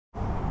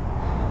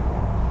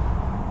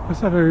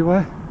What's up,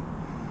 everyone?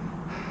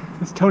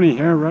 It's Tony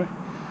here, right,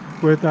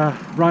 with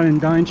Run and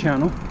Dine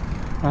channel.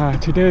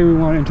 Today we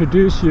want to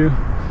introduce you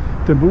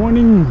to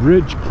Morning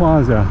Ridge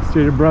Plaza,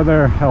 Stated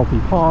Brother, Healthy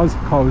Paws,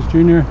 College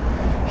Junior.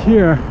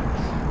 Here,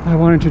 I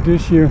want to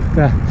introduce you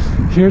that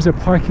here's a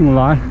parking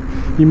lot.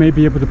 You may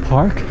be able to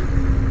park,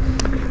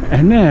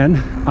 and then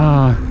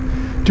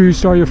to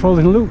start your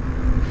Fullerton loop.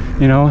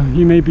 You know,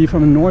 you may be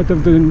from north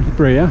of the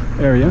Brea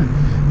area.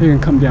 You can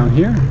come down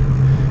here,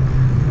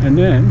 and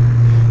then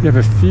you have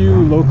a few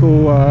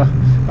local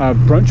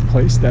brunch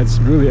place that's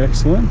really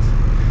excellent,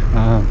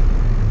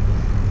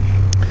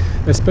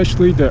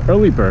 especially the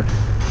early bird.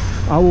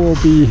 I will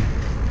be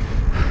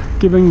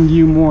giving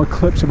you more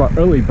clips about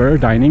early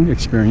bird dining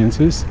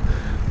experiences a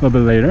little bit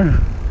later,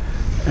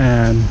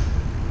 and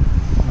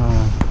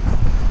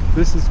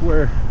this is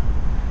where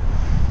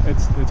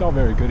it's all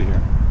very good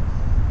here.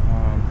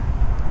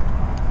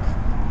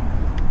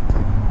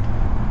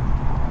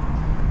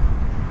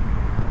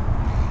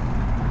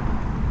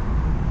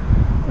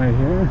 Right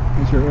here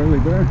is your early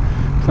bird.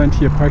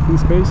 Plenty of parking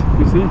space,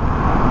 you see?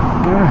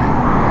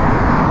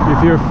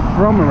 If you're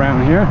from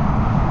around here,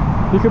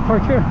 you could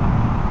park here.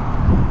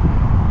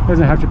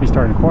 Doesn't have to be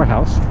starting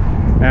courthouse.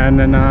 And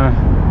then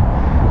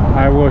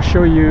I will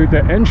show you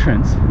the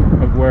entrance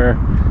of where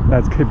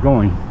that's kept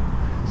going.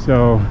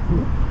 So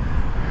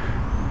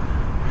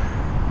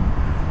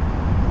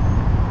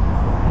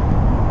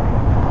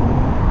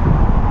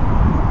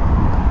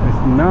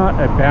it's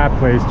not a bad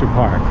place to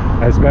park,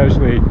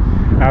 especially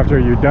after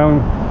you're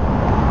done.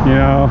 You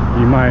know,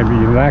 you might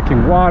be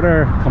lacking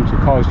water, come to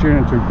College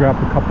Junior to grab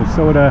a cup of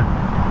soda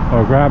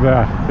or grab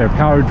their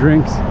power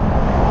drinks.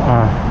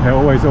 They're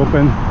always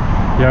open.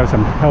 You have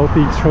some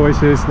healthy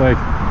choices like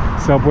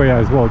Subway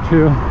as well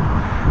too.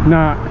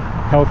 Not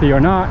healthy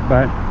or not,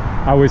 but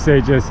I would say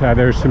just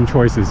there's some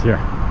choices here.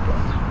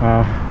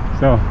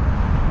 So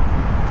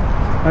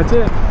that's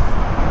it.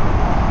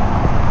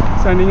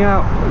 Signing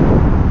out.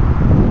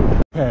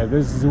 Okay,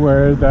 this is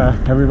where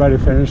everybody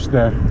finished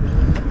their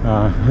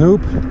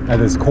loop at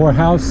this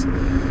courthouse,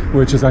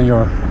 which is on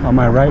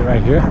my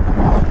right here.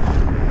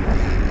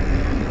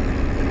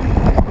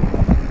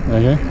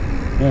 Right here?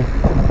 Yeah.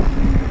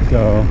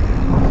 So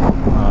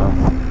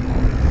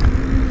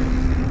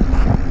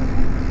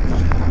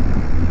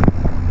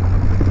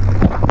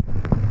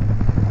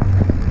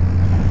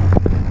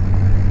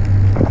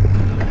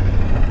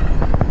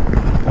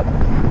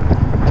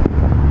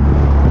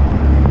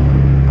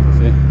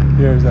see,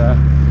 here's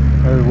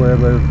where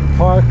we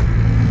park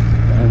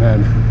and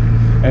then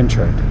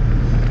entered.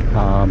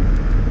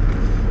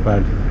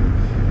 But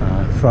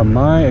from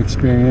my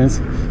experience,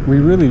 we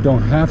really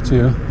don't have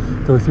to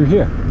go through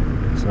here.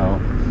 So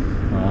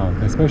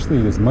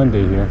especially this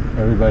Monday here,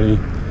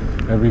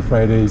 every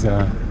Friday's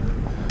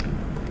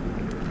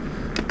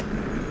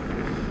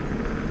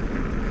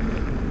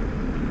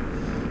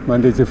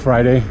Monday to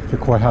Friday, the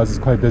courthouse is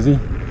quite busy.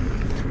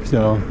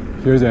 So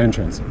here's the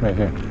entrance right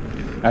here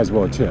as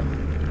well too.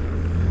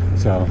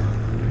 So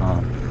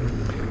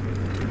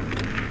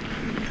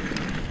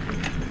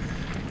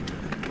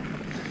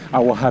I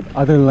will have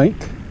other link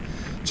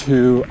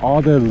to all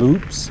the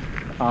loops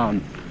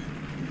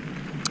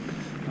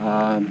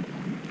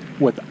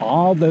with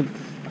all the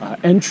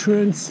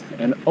entrance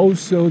and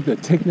also the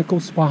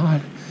technical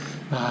spot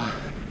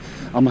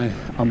on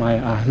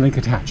my link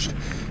attached.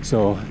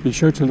 So be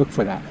sure to look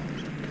for that.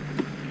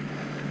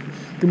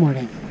 Good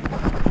morning.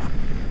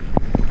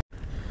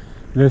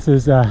 This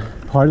is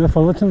part of the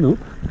Fullerton Loop.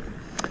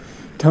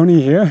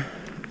 Tony here,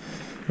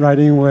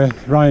 riding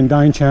with Ryan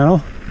Dine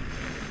channel,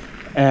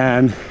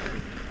 and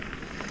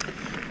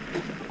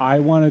I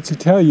wanted to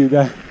tell you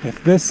that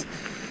if this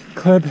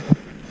clip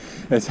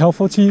is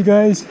helpful to you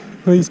guys,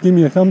 please give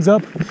me a thumbs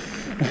up.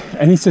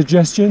 Any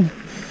suggestion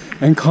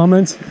and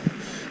comments,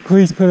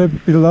 please put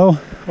it below,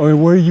 or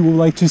where you would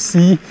like to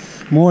see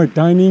more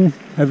dining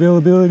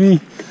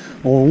availability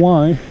or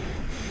wine.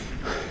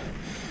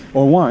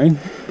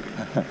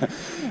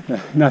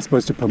 Not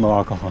supposed to promote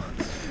alcohol,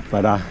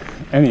 but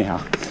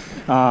anyhow,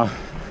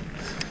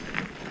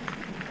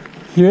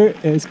 here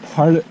is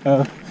part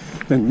of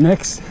the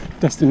next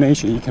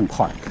destination you can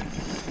park,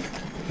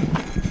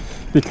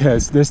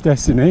 because this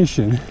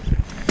destination,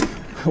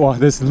 well,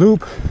 this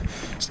loop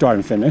start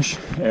and finish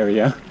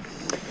area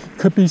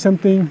could be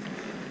something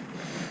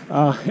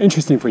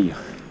interesting for you.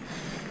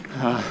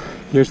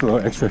 Here's a little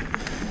extra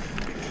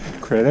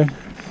credit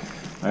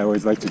I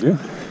always like to do.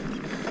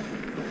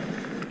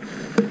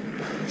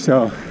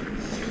 So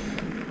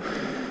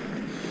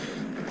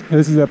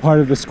this is a part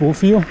of the school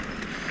field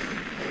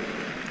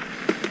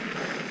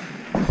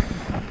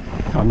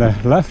on the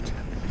left.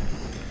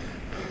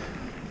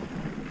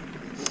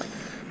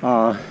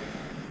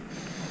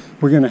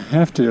 We're gonna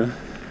have to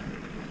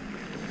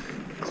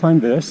climb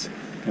this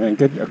and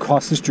get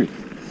across the street,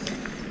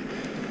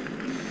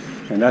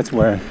 and that's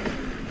where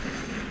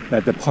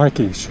the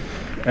parking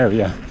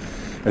area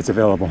is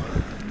available.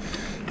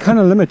 Kind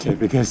of limited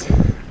because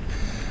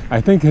I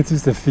think it's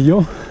just a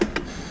feel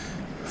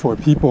for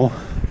people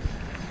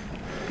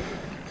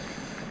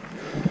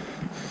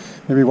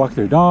maybe walk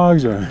their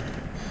dogs or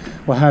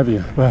what have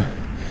you. But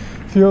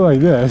feel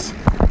like this,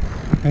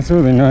 it's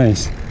really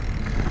nice,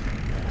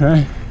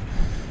 right?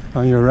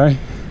 On your right,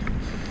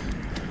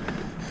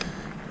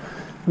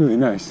 really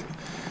nice.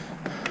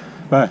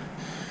 But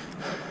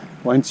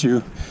once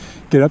you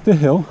get up the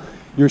hill,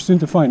 you're soon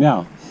to find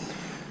out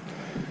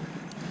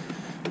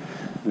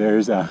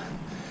there's a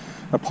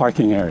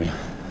parking area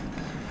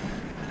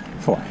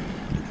for it.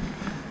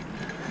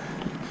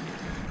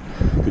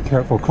 Be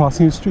careful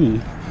crossing the street.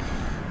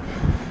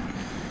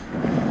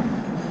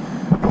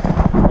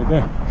 Right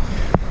there.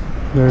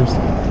 There's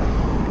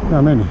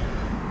not many.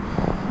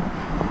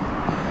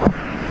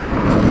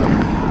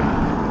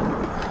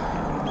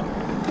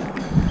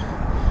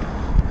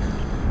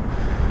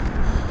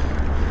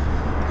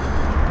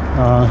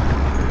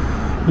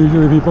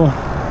 Usually people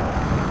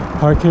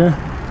park here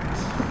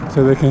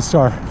so they can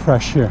start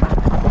fresh here.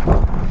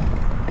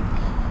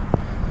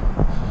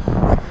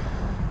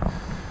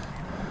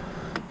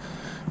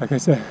 Like I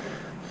said,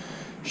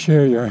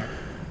 share your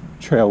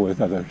trail with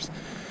others,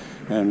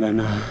 and then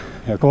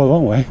go a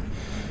long way.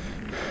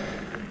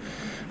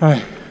 All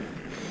right,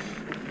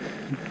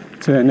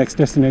 to the next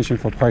destination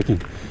for parking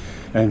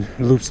and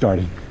loop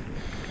starting.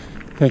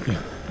 Thank you.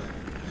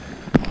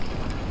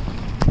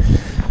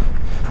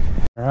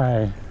 All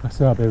right, what's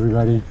up,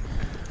 everybody?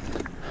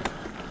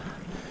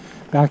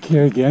 Back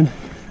here again.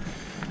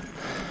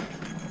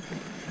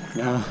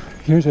 Now,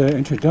 here's an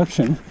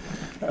introduction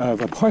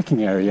of a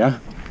parking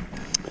area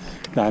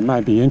that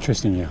might be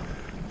interesting you,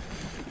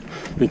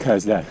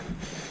 because that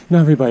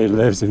not everybody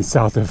lives in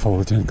south of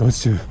Fullerton, goes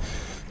to,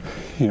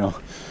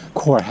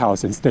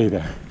 courthouse and stay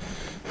there.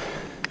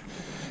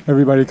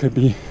 Everybody could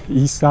be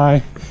east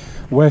side,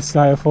 west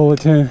side of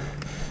Fullerton.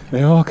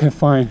 They all can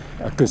find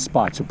a good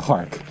spot to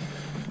park.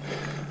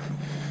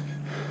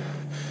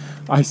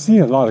 I see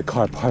a lot of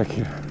car park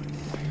here.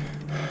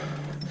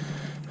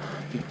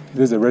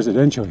 There's a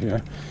residential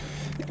here,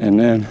 and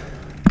then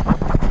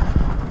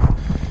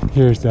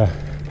here's the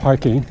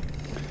parking.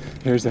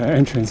 Here's the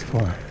entrance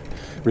for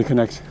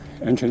reconnect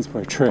entrance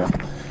for a trail,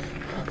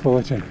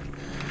 Fullerton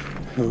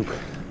Loop.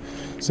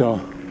 So,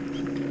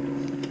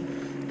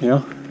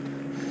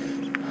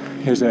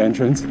 here's the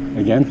entrance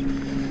again.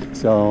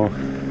 So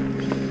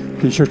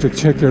be sure to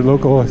check your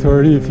local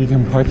authority if you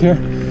can park here.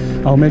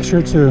 I'll make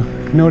sure to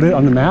note it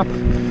on the map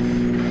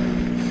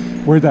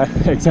where that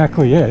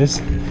exactly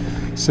is.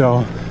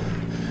 So,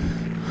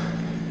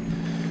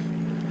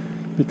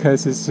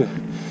 because it's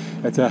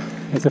a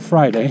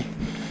Friday,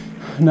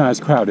 not as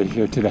crowded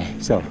here today,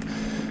 so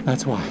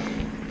that's why.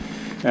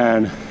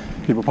 And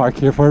people park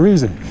here for a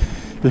reason,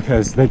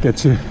 because they get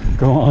to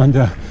go on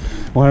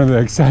one of the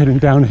exciting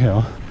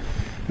downhill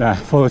that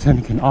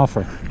Fullerton can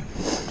offer.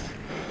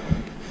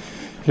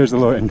 Here's a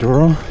little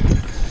enduro.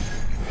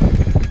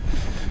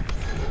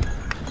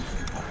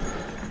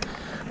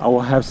 I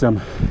will have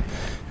some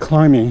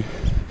climbing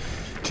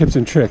tips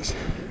and tricks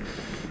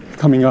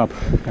coming up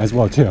as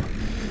well too.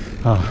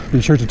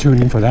 Be sure to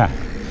tune in for that.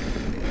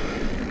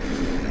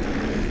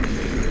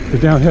 The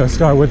downhill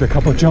start with a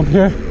couple jump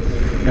here,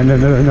 and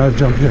then another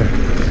jump here,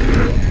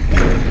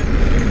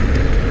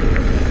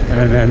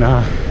 and then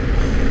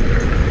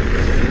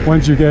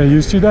once you get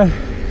used to that,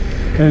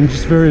 and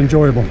just very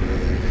enjoyable.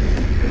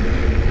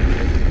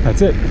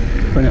 That's it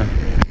for now.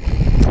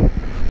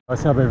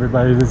 What's up,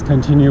 everybody? This is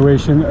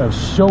continuation of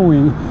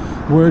showing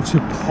where to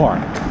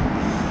park.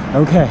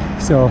 Okay,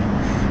 so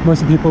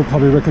most people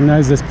probably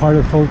recognize this part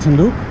of Fullerton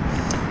Loop.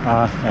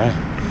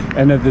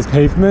 End of this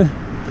pavement,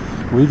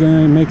 we're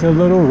gonna make a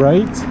little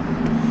right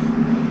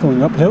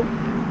going uphill,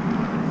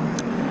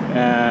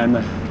 and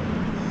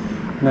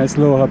nice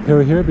little uphill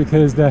here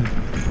because the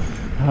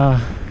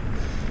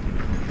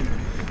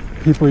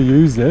people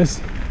use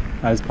this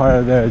as part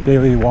of their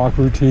daily walk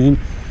routine.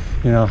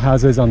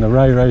 Houses on the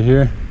right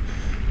here,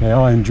 they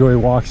all enjoy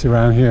walks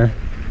around here.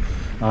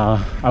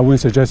 I wouldn't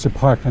suggest to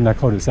park on that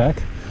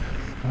cul-de-sac,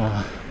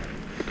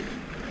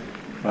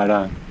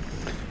 but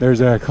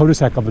there's a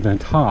cul-de-sac up at the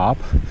top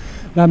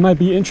that might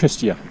be interest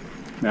to you.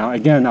 Now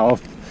again,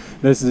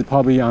 this is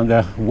probably on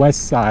the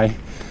west side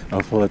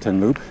of Fullerton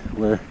Loop.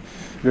 We're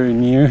very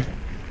near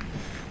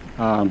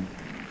the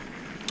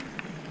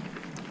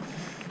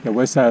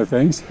west side of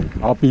things.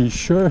 I'll be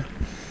sure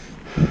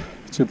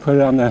to put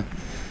it on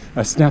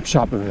a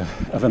snapshot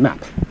of a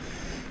map.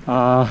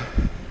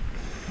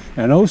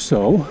 And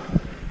also,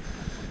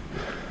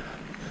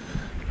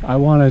 I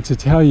wanted to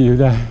tell you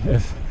that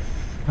if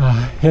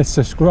hit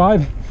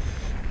subscribe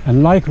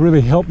and like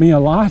really helped me a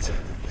lot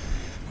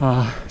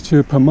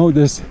to promote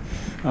this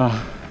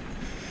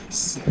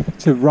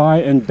to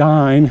ride and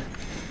dine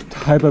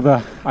type of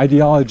a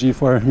ideology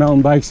for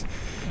mountain bikes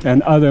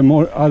and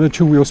other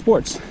two-wheel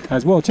sports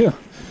as well too.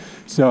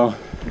 So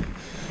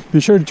be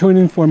sure to tune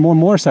in for more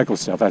motorcycle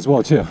stuff as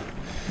well too.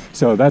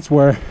 So that's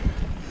where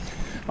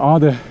all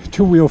the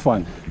two-wheel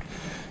fun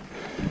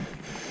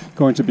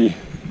going to be.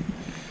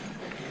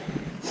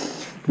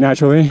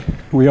 Naturally,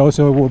 we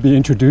also will be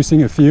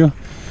introducing a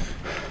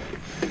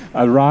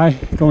ride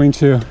going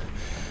to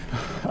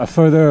a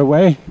further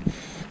away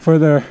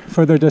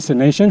further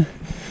destination,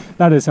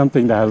 that is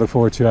something that I look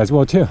forward to as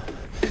well too.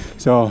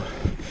 So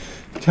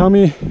tell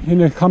me in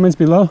the comments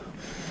below.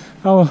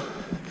 I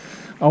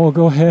will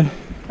go ahead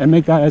and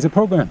make that as a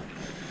program.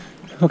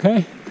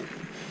 Okay?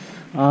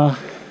 But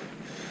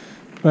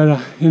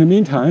in the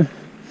meantime,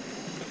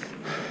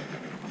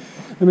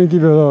 let me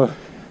give you a little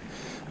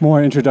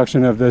more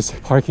introduction of this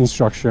parking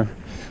structure,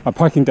 a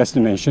parking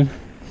destination,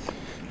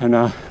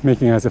 and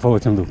making it as a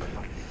Fullerton loop.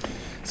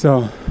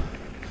 So,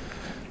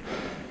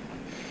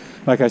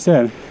 like I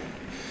said,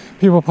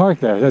 people park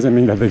there. It doesn't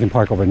mean that they can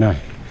park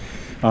overnight.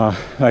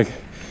 Like,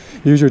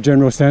 use your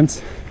general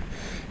sense.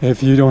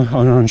 If you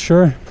are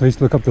unsure, please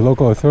look up the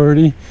local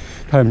authority,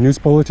 type news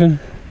bulletin,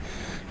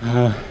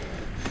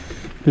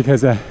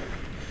 because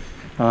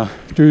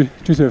due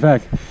to the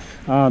fact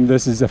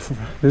this is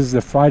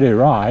a Friday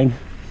ride,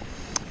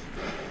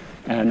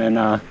 and then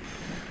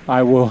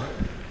I will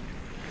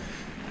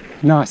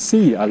not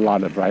see a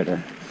lot of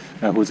rider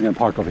who's going to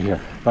park over here.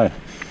 But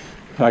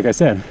like I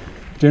said,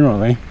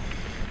 generally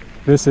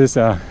this is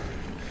a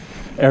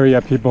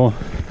area people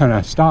kind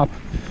of stop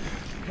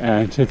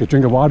and take a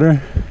drink of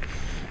water,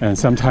 and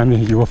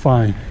sometimes you will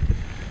find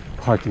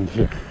parking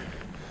here.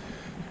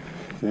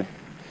 See?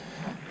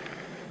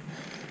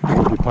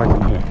 You'll be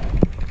parking here,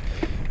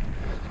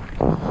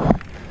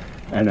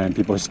 and then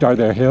people start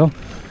their hill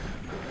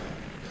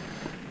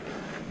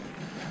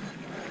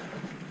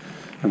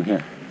from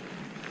here.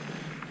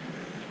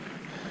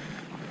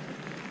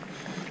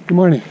 Good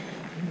morning.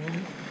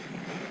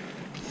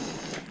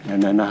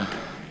 And then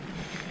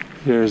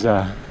here's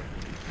a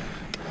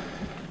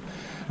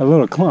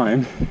little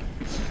climb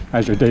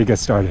as your day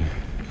gets started.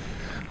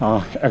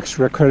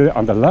 Extra credit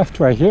on the left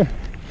right here.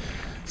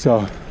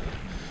 So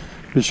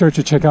be sure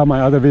to check out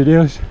my other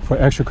videos for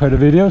extra credit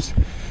videos,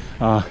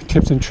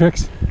 tips and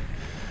tricks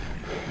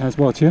as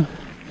well too.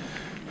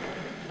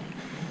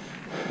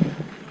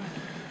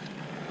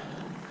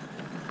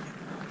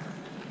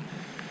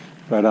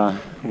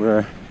 But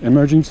we're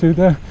emerging to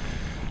the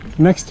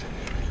next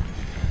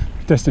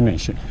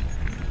destination.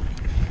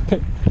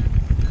 Okay,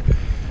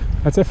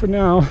 that's it for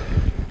now.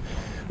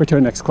 We're to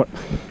the next clip.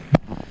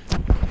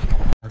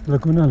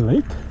 Laguna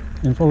Lake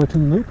in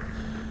Fullerton Loop.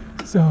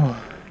 So,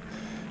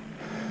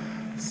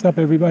 what's up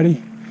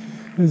everybody?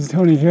 This is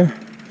Tony here,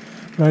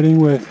 riding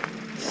with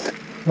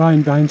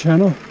Ryan Dine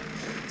channel.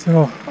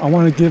 So I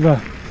want to give a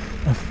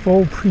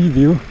full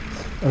preview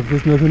of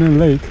this Laguna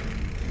Lake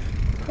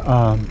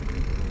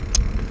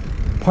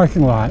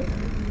parking lot.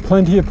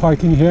 Plenty of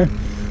parking here.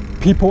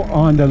 People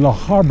on the La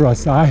Habra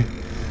side,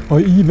 or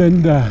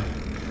even the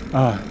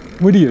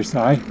Whittier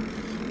side,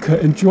 could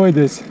enjoy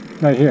this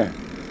right here.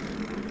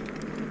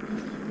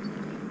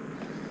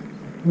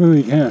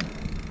 Really can.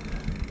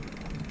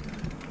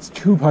 It's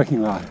 2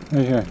 parking lots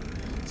right here.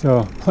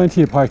 So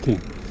plenty of parking.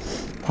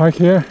 Park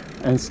here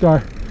and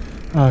start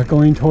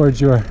going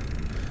towards your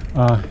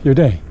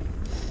day.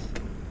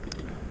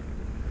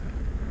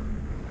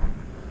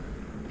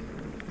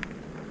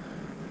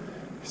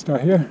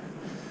 Start here,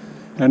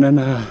 and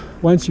then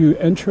once you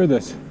enter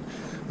this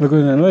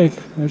Laguna Lake,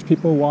 there's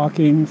people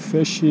walking,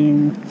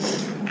 fishing,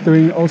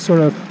 doing all sort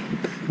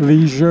of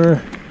leisure,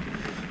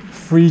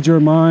 freed your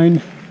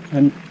mind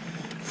and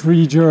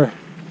freed your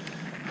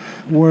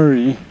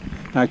worry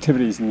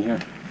activities in here.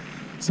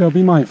 So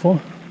be mindful,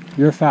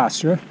 you're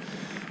faster,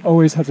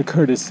 always have the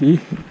courtesy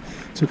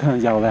to kind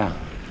of yell out.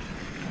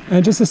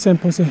 And just a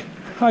simple say,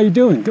 how you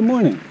doing? Good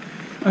morning.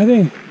 I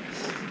think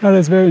that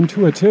is very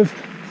intuitive,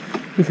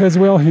 because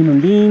we're all human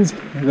beings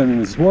living in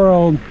this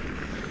world,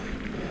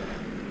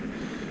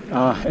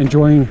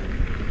 enjoying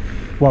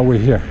while we're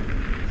here.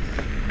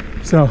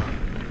 So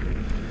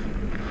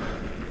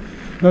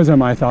those are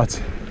my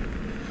thoughts.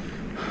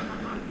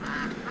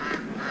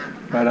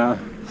 But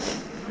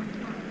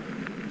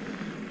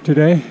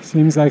today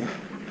seems like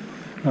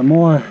a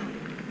more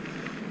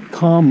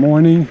calm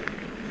morning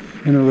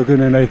in the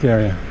Laguna Lake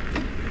area.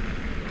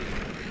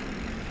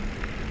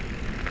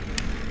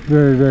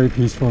 Very, very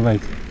peaceful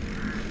lake.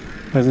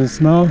 Doesn't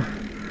smell.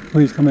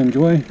 Please come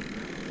enjoy.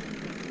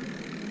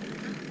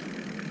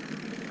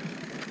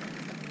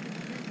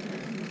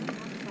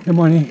 Good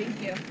morning.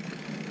 Thank you.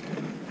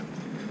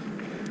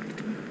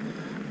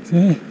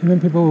 See, even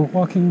people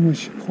walking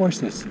with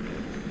horses.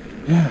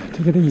 Yeah,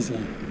 take it easy.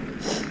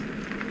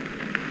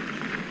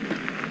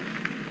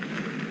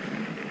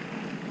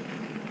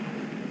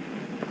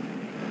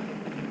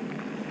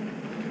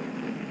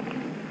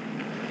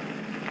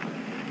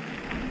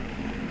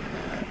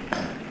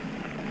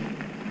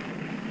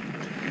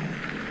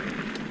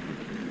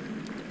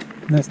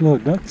 Nice little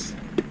ducks.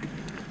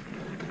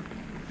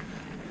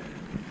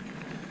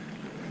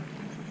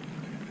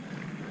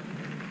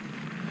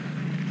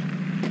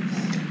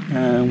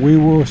 And we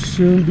will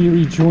soon be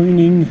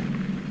rejoining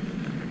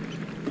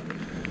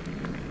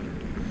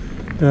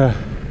the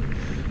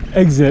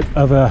exit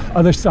of the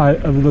other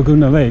side of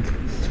Laguna Lake,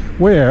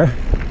 where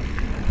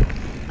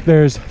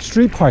there's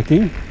street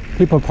parking.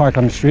 People park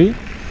on the street.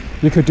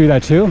 You could do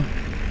that too.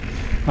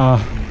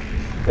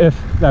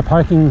 If that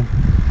parking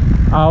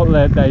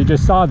outlet that you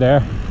just saw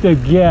there to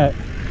get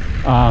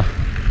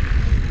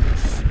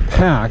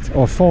packed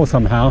or full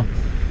somehow,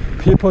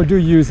 people do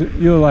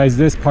utilize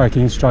this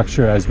parking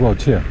structure as well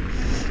too.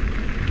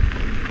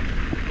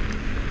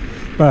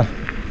 But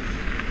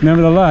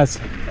nevertheless,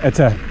 it's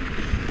a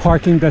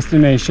parking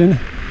destination.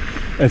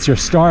 It's your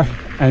start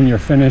and your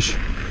finish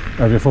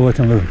of your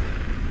Fullerton Loop.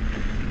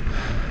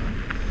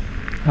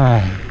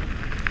 Alright,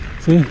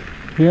 see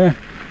here?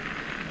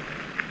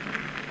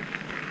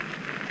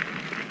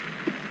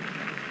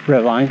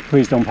 Red line,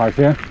 please don't park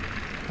there.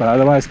 But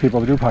otherwise,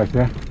 people do park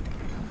there.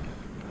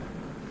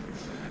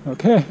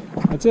 Okay,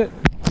 that's it.